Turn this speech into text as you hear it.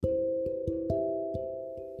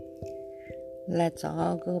Let's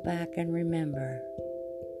all go back and remember.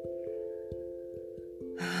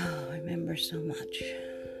 Remember so much.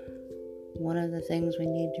 One of the things we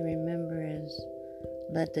need to remember is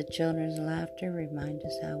let the children's laughter remind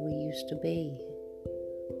us how we used to be.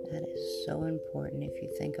 That is so important if you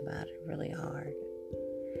think about it really hard.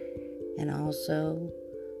 And also,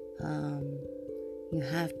 you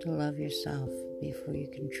have to love yourself before you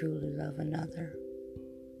can truly love another.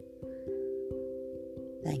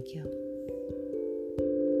 Thank you.